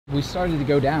We started to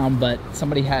go down, but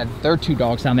somebody had their 2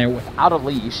 dogs down there without a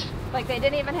leash. Like they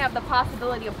didn't even have the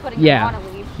possibility of putting them on a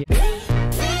leash. Yeah.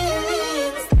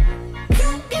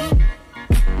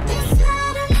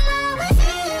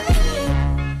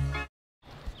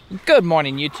 Good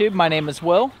morning, YouTube. My name is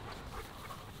Will.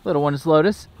 Little one is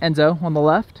Lotus. Enzo on the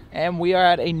left. And we are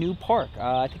at a new park.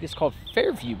 I think it's called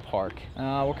Fairview Park.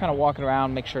 We're kind of walking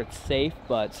around, make sure it's safe,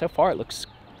 but so far it looks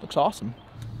awesome.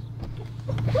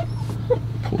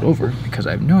 Pulled over because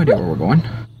I have no idea where we're going.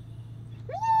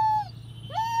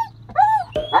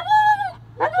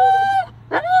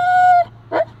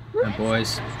 Alright,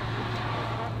 boys.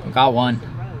 We got one.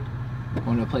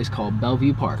 Going to a place called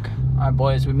Bellevue Park. Alright,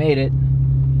 boys, we made it.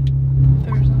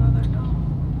 There's another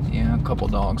dog. Yeah, a couple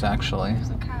dogs actually. There's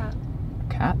a cat.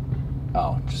 Cat?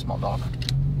 Oh, just a small dog.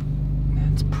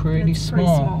 It's pretty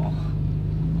small.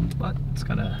 But it's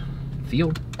got a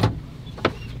field.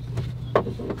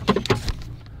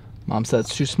 Mom said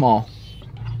it's too small.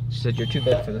 She said you're too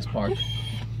big for this park.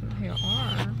 You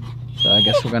are. So I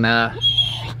guess we're gonna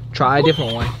try a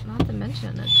different one. Not to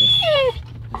mention,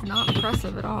 it's not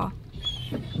impressive at all.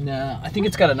 No, I think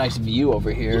it's got a nice view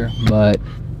over here, but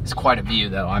it's quite a view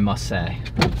though, I must say.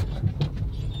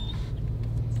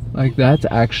 Like, that's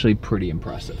actually pretty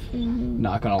impressive.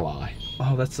 Not gonna lie.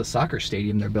 Oh, that's the soccer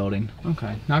stadium they're building.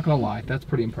 Okay, not gonna lie, that's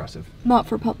pretty impressive. Not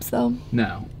for pups though.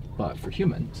 No, but for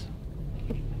humans,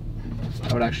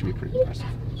 that would actually be pretty impressive.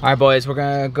 All right, boys, we're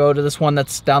gonna go to this one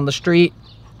that's down the street,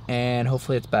 and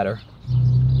hopefully it's better.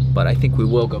 But I think we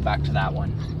will go back to that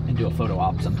one and do a photo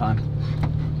op sometime.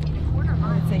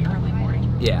 I'd say early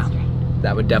morning. Yeah,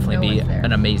 that would definitely be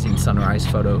an amazing sunrise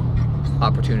photo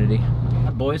opportunity. All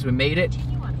right, boys, we made it.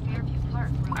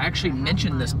 I actually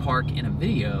mentioned this park in a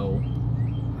video,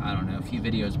 I don't know, a few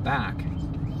videos back,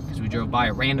 because we drove by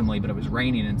it randomly, but it was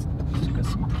raining and it's got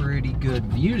some pretty good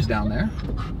views down there.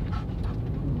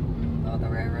 Oh, the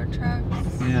railroad tracks.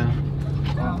 Yeah.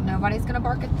 Oh, nobody's gonna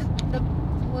bark at the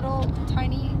little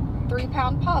tiny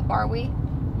 3-pound pup, are we?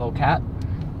 Little cat.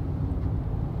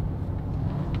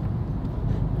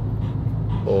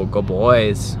 Oh, go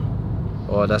boys.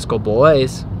 Oh, that's go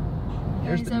boys.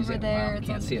 There's the over there. Wow,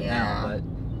 can't see it now, but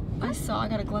I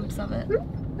got a glimpse of it.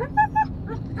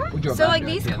 So like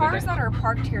these cars that are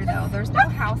parked here though, there's no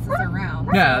houses around.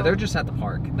 No, so. they're just at the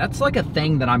park. That's like a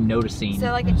thing that I'm noticing.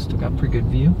 So like it's still got a pretty good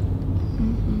view.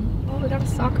 Oh, we got a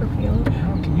soccer field.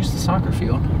 Yeah, we can use the soccer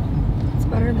field. It's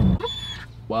better than.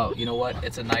 Well, you know what?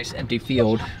 It's a nice empty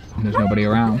field. And there's nobody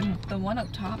around. The one up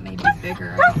top may be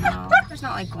bigger. I don't know. There's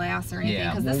not like glass or anything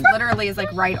because this literally is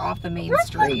like right off the main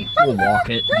street. We'll walk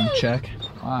it and check.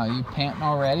 Wow, you panting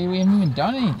already? We haven't even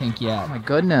done anything yet. Oh my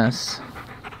goodness.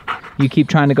 You keep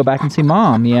trying to go back and see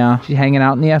Mom. Yeah, she's hanging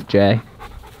out in the FJ.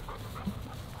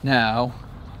 No,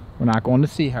 we're not going to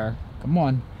see her. Come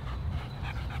on.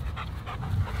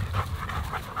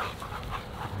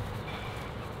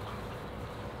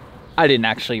 I didn't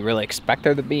actually really expect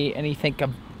there to be anything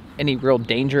of any real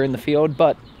danger in the field,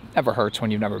 but never hurts when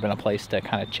you've never been a place to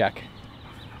kind of check.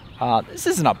 This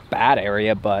isn't a bad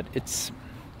area, but it's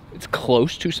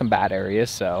close to some bad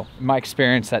areas, so in my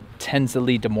experience that tends to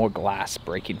lead to more glass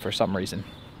breaking for some reason.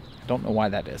 I don't know why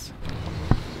that is.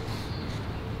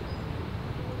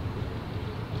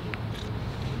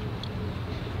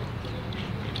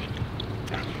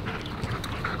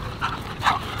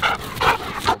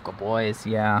 Local boys,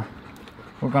 yeah.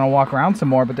 We're gonna walk around some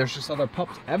more, but there's just other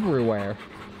pups everywhere.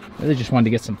 I really just wanted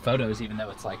to get some photos, even though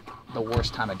it's like the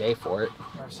worst time of day for it.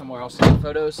 Or somewhere else to get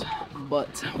photos,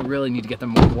 but we really need to get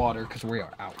them more water because we are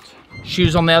out.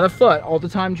 Shoes on the other foot. All the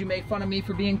times you make fun of me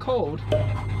for being cold.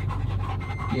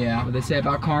 Yeah, what they say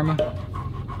about karma.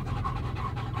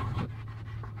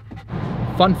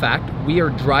 Fun fact, we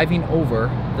are driving over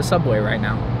the subway right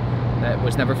now. That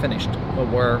was never finished, but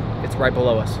it's right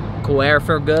below us. Cool air,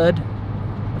 feel good?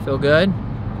 I feel good?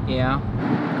 Yeah.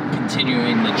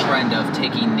 Continuing the trend of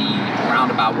taking the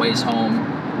roundabout ways home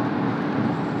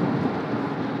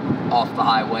off the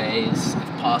highways if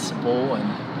possible, and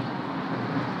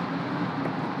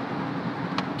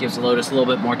gives Lotus a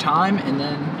little bit more time and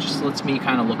then just lets me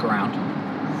kind of look around.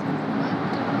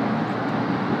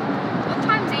 What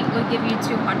times 8 would give you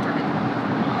 200?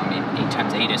 I mean, 8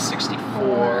 times 8 is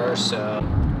 64, so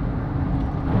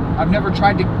I've never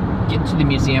tried to get to the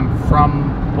museum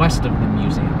from west of the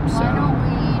museum, so why don't we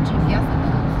GPS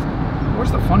it?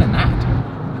 Where's the fun in that?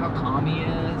 Look how calm he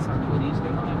is, how good he's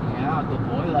doing. Yeah, good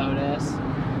boy, Lotus.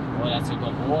 Boy, that's a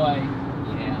good boy.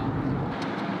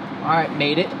 Yeah. Alright,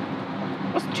 made it.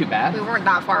 Wasn't too bad. We weren't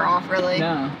that far off, really.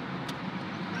 No.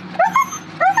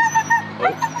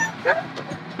 Oh.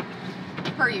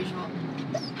 Per usual.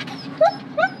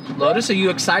 Lotus, are you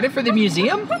excited for the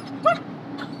museum? Yeah,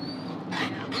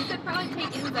 we could probably take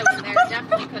Enzo in there.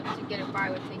 Definitely couldn't get it by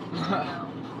with taking Enzo.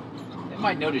 They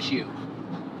might notice you.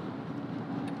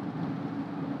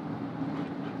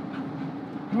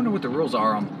 I wonder what the rules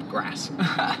are on grass.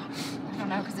 I don't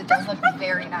know, because it does look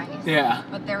very nice. Yeah.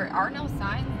 But there are no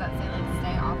signs that say like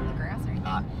stay off the grass or anything.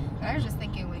 But I was just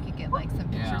thinking we could get like some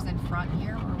pictures in front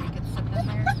here where we could sit them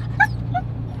there.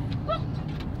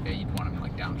 Yeah, you'd want them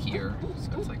like down here.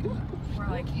 So it's like in the... Or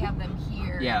like have them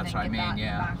here. Yeah, and that's then what I get mean, that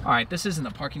yeah. back. Alright, this isn't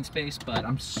the parking space, but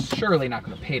I'm surely not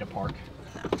going to pay to park.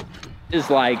 This is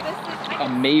like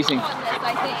amazing. On this,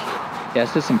 I think. Yeah,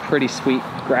 this is some pretty sweet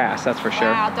grass, that's for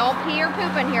sure. Wow, don't pee or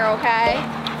poop in here, okay?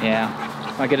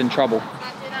 Yeah, I get in trouble. Let's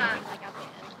not do that.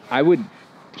 I would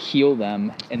heel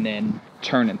them and then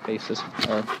turn and face this.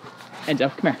 Or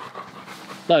Enzo, come here.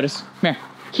 Lotus, come here.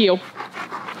 Heel.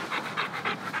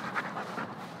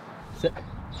 Sit.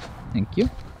 Thank you.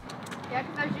 Yeah,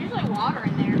 because there's usually water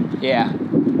in there. Yeah.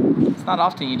 It's not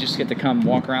often you just get to come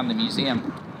walk around the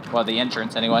museum. Well, the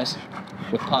entrance anyways.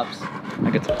 With pups.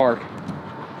 Like it's a park.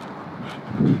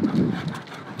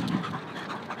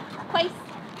 Place.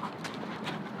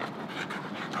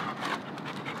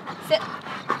 Sit.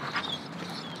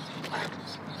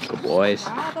 Good boys.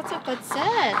 Wow, that's a good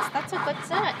set. That's a good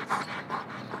set.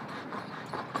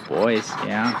 Boys,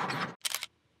 yeah.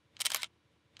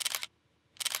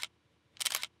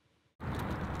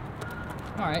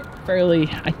 Alright, fairly,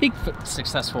 I think,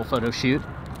 successful photo shoot.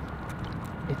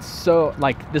 It's so,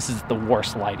 like, this is the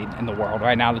worst lighting in the world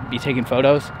right now to be taking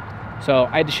photos. So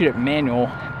I had to shoot it manual,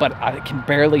 but I can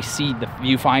barely see the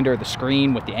viewfinder, the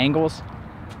screen with the angles.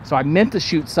 So I meant to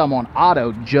shoot some on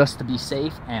auto just to be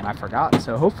safe, and I forgot.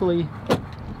 So hopefully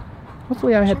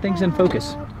I had things in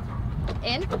focus.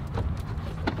 In? We'll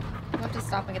have to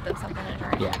stop and get them something to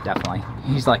drink. Yeah, definitely.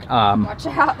 He's like, Watch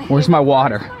out. where's my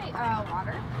water? Where's my,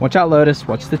 water? Watch out, Lotus.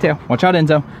 Watch the tail. Watch out,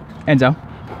 Enzo. Enzo.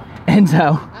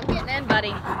 Enzo. I'm getting in,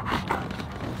 buddy.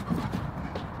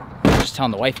 Just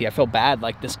telling the wifey, I feel bad.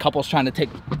 Like, this couple's trying to take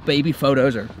baby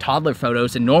photos or toddler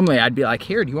photos, and normally I'd be like,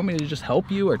 here, do you want me to just help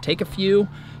you or take a few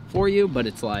for you? But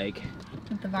it's like...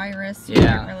 With the virus, you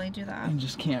Yeah. can't really do that. I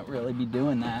just can't really be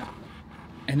doing that.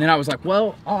 And then I was like,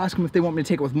 well, I'll ask them if they want me to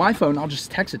take it with my phone. I'll just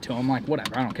text it to them. Like,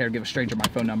 whatever. I don't care to give a stranger my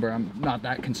phone number. I'm not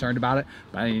that concerned about it.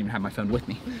 But I didn't even have my phone with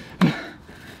me.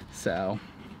 So,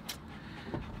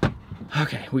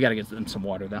 okay, we gotta get them some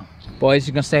water though. Boys,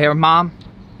 you gonna stay here with Mom?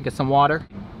 Get some water?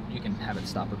 You can have it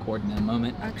stop recording in a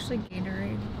moment. Actually,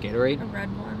 Gatorade. Gatorade? A red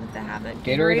one if they have it.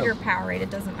 Gatorade or Powerade, it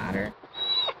doesn't matter.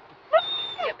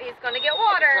 Yep, he's gonna get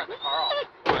water.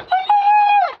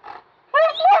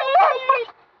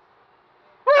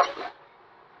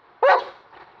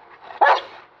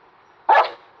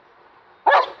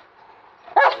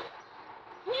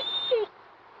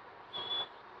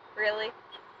 Really?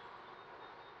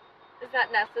 Is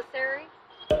that necessary?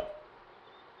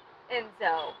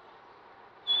 Enzo.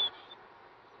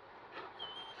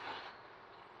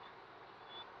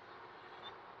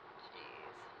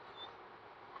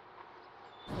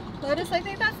 Jeez. Lotus, I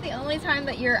think that's the only time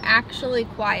that you're actually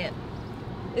quiet,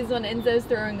 is when Enzo's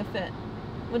throwing a fit.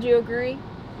 Would you agree?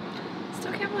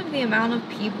 Still can't believe the amount of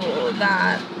people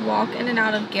that walk in and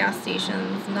out of gas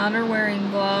stations. None are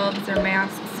wearing gloves or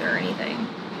masks or anything.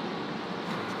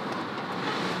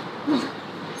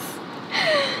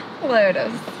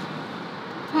 Lotus.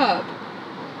 Pup.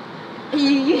 You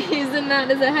using that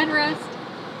as a headrest?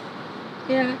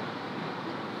 Yeah.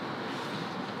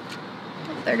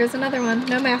 There goes another one.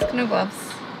 No mask, no gloves.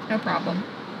 No problem.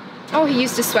 Oh, he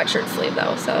used his sweatshirt sleeve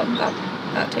though, so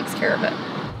that takes care of it.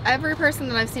 Every person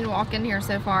that I've seen walk in here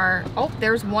so far, oh,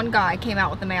 there's one guy came out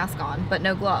with the mask on, but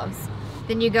no gloves.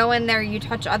 Then you go in there, you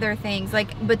touch other things.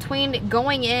 Like, between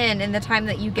going in and the time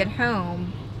that you get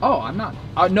home. Oh, I'm not.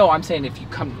 No, I'm saying if you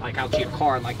come like out to your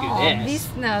car and like do this.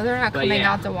 No, they're not But coming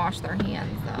yeah. out to wash their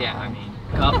hands though. Yeah, I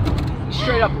mean, he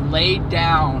straight up laid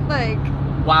down Like,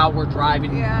 while we're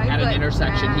driving Yeah, he's at an like,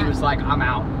 intersection. nah. He was like, I'm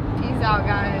out. peace out,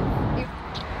 guys.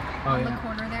 Oh, On yeah. the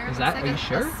corner there. Is It's that, like are you a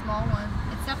sure? small one.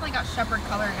 It's definitely got shepherd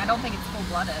coloring. I don't think it's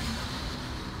full-blooded.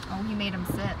 Oh, he made him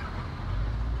sit.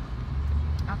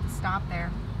 At the stop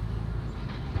there.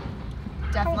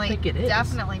 Definitely, think it is.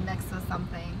 definitely mixed with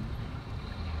something.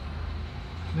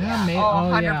 Yeah, maybe. Oh,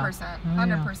 Oh, 100%. yeah.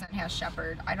 100% has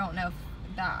shepherd. I don't know if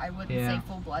that, I wouldn't Yeah. say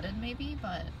full-blooded maybe,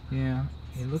 but Yeah,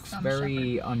 he looks some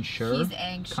very shepherd. unsure. He's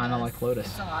anxious. Kind of like Lotus.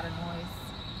 It's a lot of noise.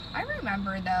 I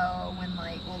remember though when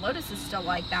Lotus is still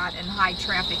like that in high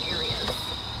traffic areas.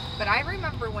 But I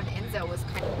remember when Enzo was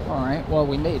kind of... All right, well,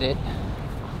 we made it.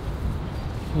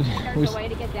 There's a way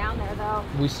to get down there though.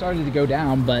 We started to go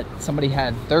down, but somebody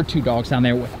had their 2 dogs down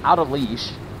there without a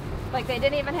leash. Like they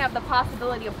didn't even have the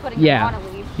possibility of putting them on a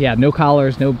leash. Yeah, no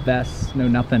collars, no vests, no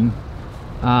nothing.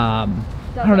 I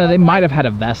don't know, they might have had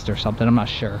a vest or something, I'm not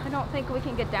sure. I don't think we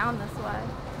can get down this way.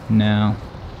 No.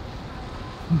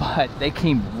 But they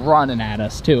came running at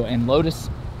us too, and Lotus,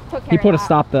 he put a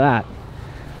stop to that.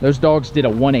 Those dogs did a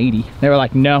 180. They were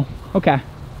like, no, okay.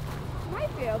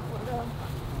 Might be able to. I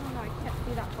don't know, I can't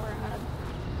see that far ahead.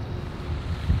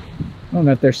 I don't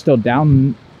know if they're still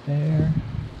down there.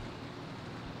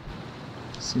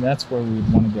 See, that's where we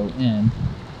would want to go in.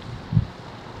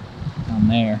 Down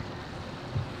there.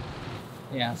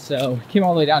 Yeah, so we came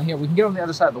all the way down here. We can get on the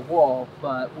other side of the wall,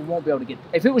 but we won't be able to get...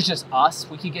 If it was just us,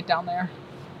 we could get down there.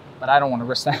 But I don't want to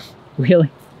risk that.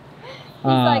 Really? He's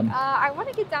like, I want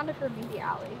to get down to Graffiti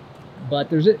Alley. But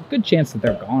there's a good chance that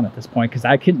they're gone at this point because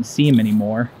I couldn't see them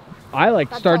anymore. I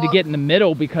started to get in the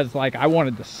middle because I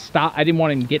wanted to stop. I didn't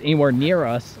want him to get anywhere near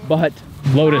us. But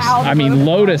Lotus,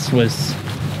 Lotus was...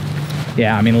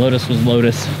 Yeah, Lotus was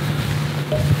Lotus.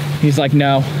 He's like,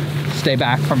 no, stay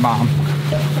back from Mom.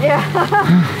 Yeah.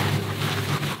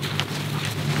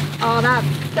 Oh, that's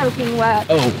soaking wet.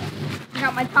 Oh. I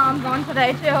got my Toms on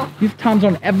today too. You have Toms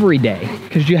on every day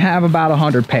because you have about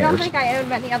 100 pairs. I don't think I own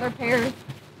many other pairs.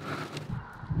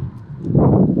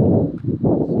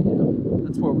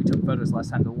 That's where we took photos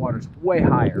last time. The water's way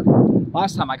higher.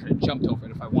 Last time I could have jumped over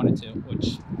it if I wanted to,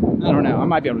 which I don't know. I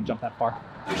might be able to jump that far.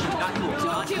 You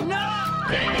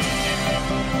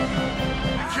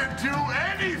can do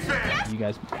anything! You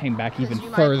guys came back even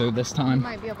further this time. You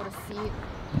might be able to see.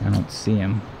 Yeah, I don't see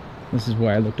him. This is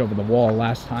where I looked over the wall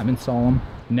last time and saw him.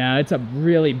 No, it's a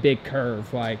really big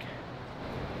curve. Like,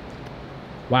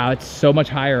 wow, it's so much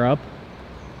higher up.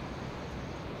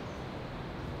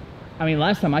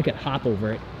 Last time I could hop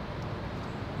over it.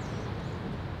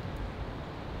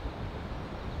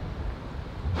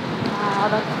 Wow,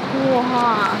 that's cool,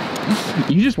 huh?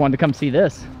 You just wanted to come see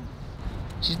this.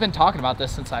 She's been talking about this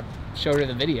since I showed her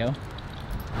the video.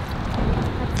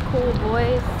 That's cool,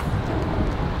 boys.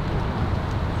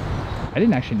 I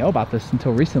didn't actually know about this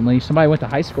until recently. Somebody I went to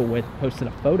high school with posted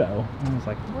a photo. And I was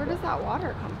like, where does that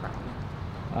water come from?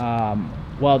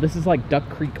 Well, this is like Duck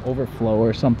Creek overflow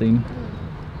or something.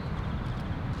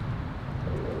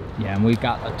 Yeah, and we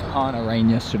got a ton of rain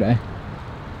yesterday.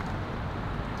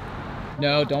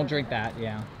 No, don't drink that,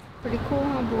 yeah. Pretty cool,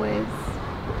 huh, boys?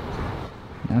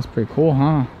 That's pretty cool,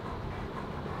 huh?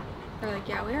 They're like,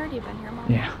 yeah, we already been here,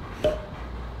 Mom. Yeah.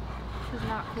 This is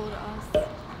not cool to us.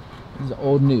 This is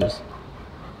old news.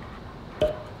 I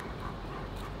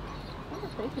wonder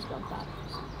if they could jump that.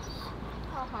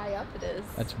 How high up it is.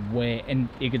 That's way, and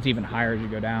it gets even higher as you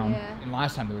go down. Yeah. And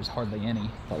last time there was hardly any.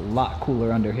 It's a lot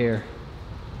cooler under here.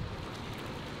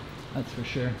 That's for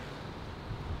sure.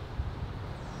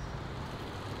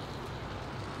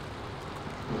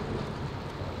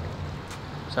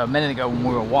 So a minute ago when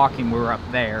we were walking, we were up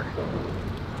there.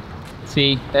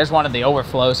 See, there's one of the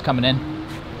overflows coming in. Yeah.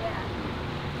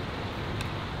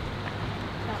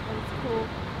 That one's cool.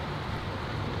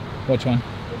 Which one?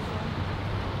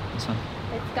 This one. This one.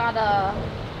 It's got a...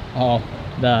 Oh,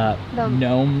 the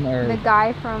gnome or... The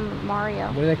guy from Mario.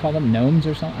 What do they call them? Gnomes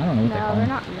or something? I don't know what they call them.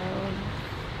 No, they're not gnomes.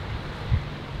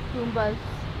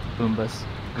 Goombas.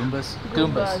 Goombas.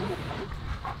 Goombas.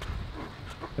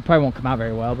 It probably won't come out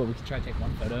very well, but we can try to take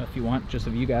one photo if you want, just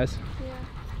of you guys. Yeah.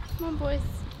 Come on, boys.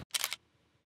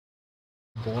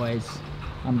 Boys,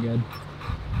 I'm good.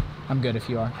 I'm good if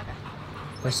you are. Okay.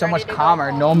 They're so much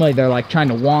calmer. Normally they're like trying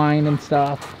to whine and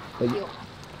stuff, but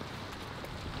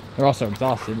they're also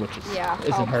exhausted, which is,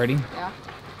 isn't hurting. Yeah.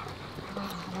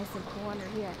 Oh, nice and cool under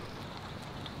here.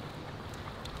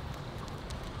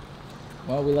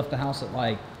 Well, we left the house at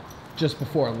like just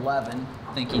before 11,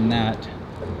 thinking that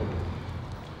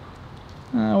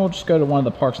we'll just go to one of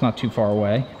the parks not too far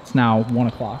away. It's now 1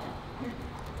 o'clock.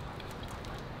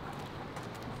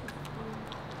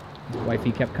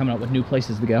 Wifey kept coming up with new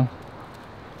places to go.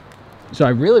 So I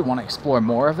really want to explore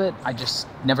more of it. I just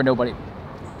never know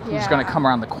who's going to come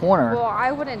around the corner. Well,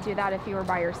 I wouldn't do that if you were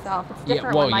by yourself. It's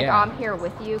different when I'm here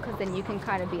with you, because then you can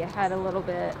kind of be ahead a little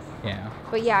bit. Yeah.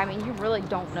 But yeah, you really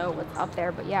don't know what's up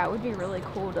there. But yeah, it would be really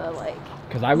cool to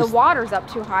the water's up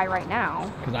too high right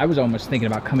now. Because I was almost thinking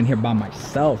about coming here by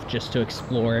myself just to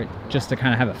explore it, just to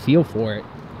kind of have a feel for it.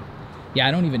 Yeah,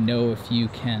 I don't even know if you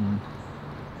can...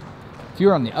 If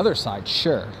you're on the other side,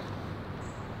 sure.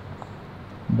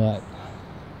 But,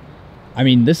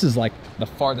 this is like the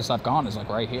farthest I've gone is like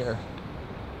right here.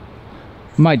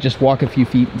 I might just walk a few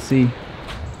feet and see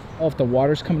if the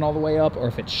water's coming all the way up or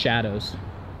if it's shadows.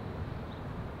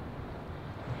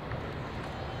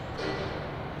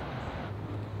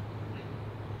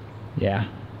 Yeah,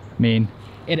 I mean,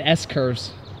 it S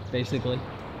curves, basically.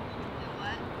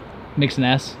 What? Makes an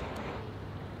S.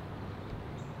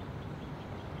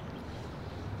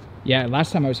 Yeah,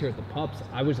 last time I was here at the pups,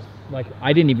 I was like,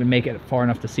 I didn't even make it far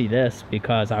enough to see this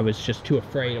because I was just too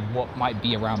afraid of what might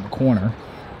be around the corner.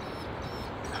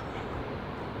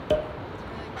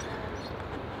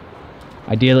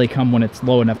 Ideally come when it's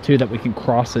low enough too that we can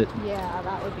cross it. Yeah,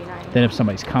 that would be nice. Then if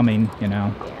somebody's coming, you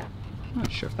know. Yeah. I'm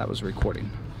not sure if that was recording.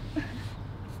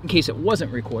 In case it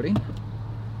wasn't recording,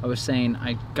 I was saying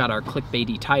I got our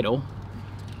clickbaity title.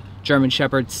 German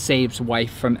Shepherd saves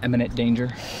wife from imminent danger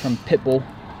from pit bull.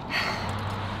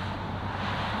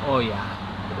 Oh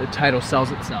yeah, the title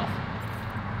sells itself.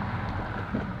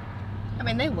 I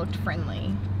mean, they looked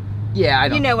friendly. Yeah, I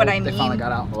don't You know what I They mean. finally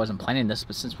got out. I wasn't planning this,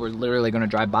 but since we're literally going to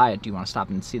drive by it, do you want to stop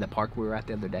and see the park we were at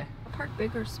the other day? Park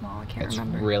big or small? I can't It's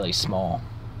remember. really small.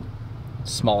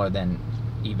 Smaller than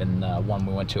even the one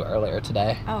we went to earlier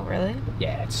today. Oh, really?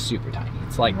 Yeah, it's super tiny.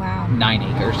 It's like Wow. 9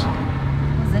 acres.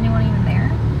 Was anyone even there?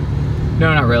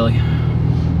 No, not really.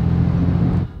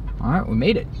 All right, we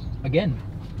made it. Again,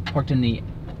 parked in the,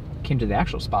 came to the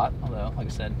actual spot, although, like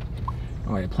I said, I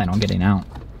already plan on getting out.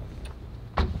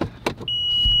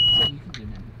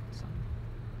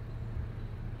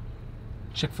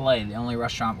 Chick-fil-A, the only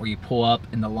restaurant where you pull up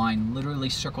and the line literally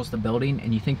circles the building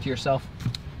and you think to yourself,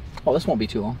 oh, this won't be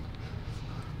too long.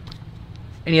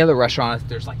 Any other restaurant, if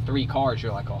there's like 3 cars,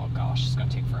 you're like, oh gosh, it's gonna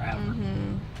take forever.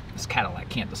 Mm-hmm. This Cadillac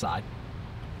can't decide.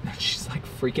 She's like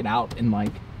freaking out and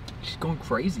like, she's going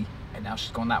crazy. And now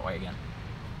she's going that way again.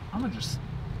 I'm gonna just,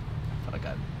 I feel like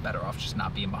I'm better off just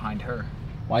not being behind her.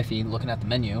 Wifey, looking at the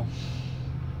menu,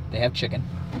 they have chicken.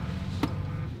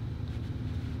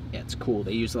 Yeah, it's cool.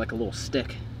 They use like a little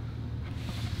stick.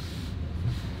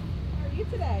 How are you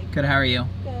today? Good, how are you?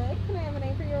 Good. Can I have a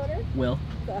name for your order? Will.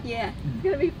 Yeah. It's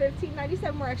gonna be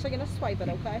 $15.97. We're actually gonna swipe it,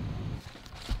 okay?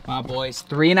 Wow, boys,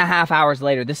 3.5 hours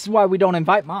later. This is why we don't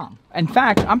invite Mom. In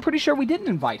fact, I'm pretty sure we didn't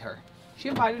invite her. She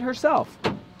invited herself.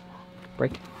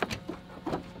 Break.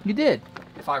 You did,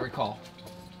 if I recall.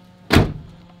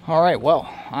 All right, well,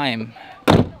 I am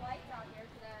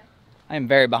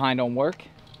very behind on work.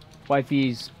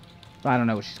 Wifey's, I don't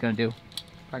know what she's gonna do.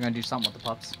 Probably gonna do something with the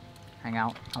pups. Hang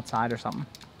out outside or something.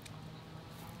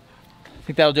 I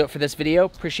think that'll do it for this video.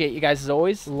 Appreciate you guys as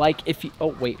always. Like if you,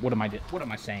 oh wait, what am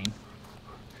I saying?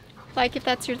 Like if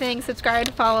that's your thing, subscribe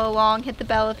to follow along, hit the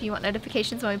bell if you want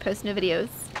notifications when we post new videos.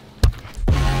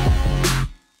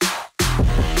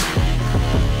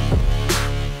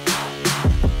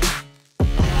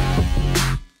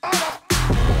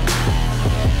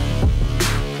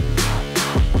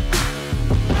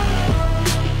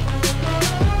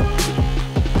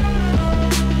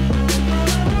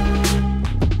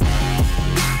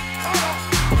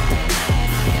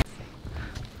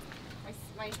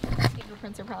 My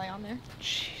fingerprints are probably on there.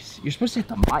 Jeez, you're supposed to hit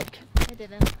the mic. I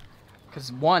didn't.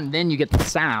 Because one, then you get the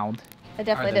sound. I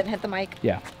definitely didn't hit the mic.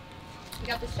 Yeah. You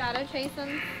got the shadow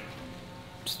chasing.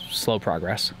 Slow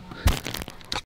progress.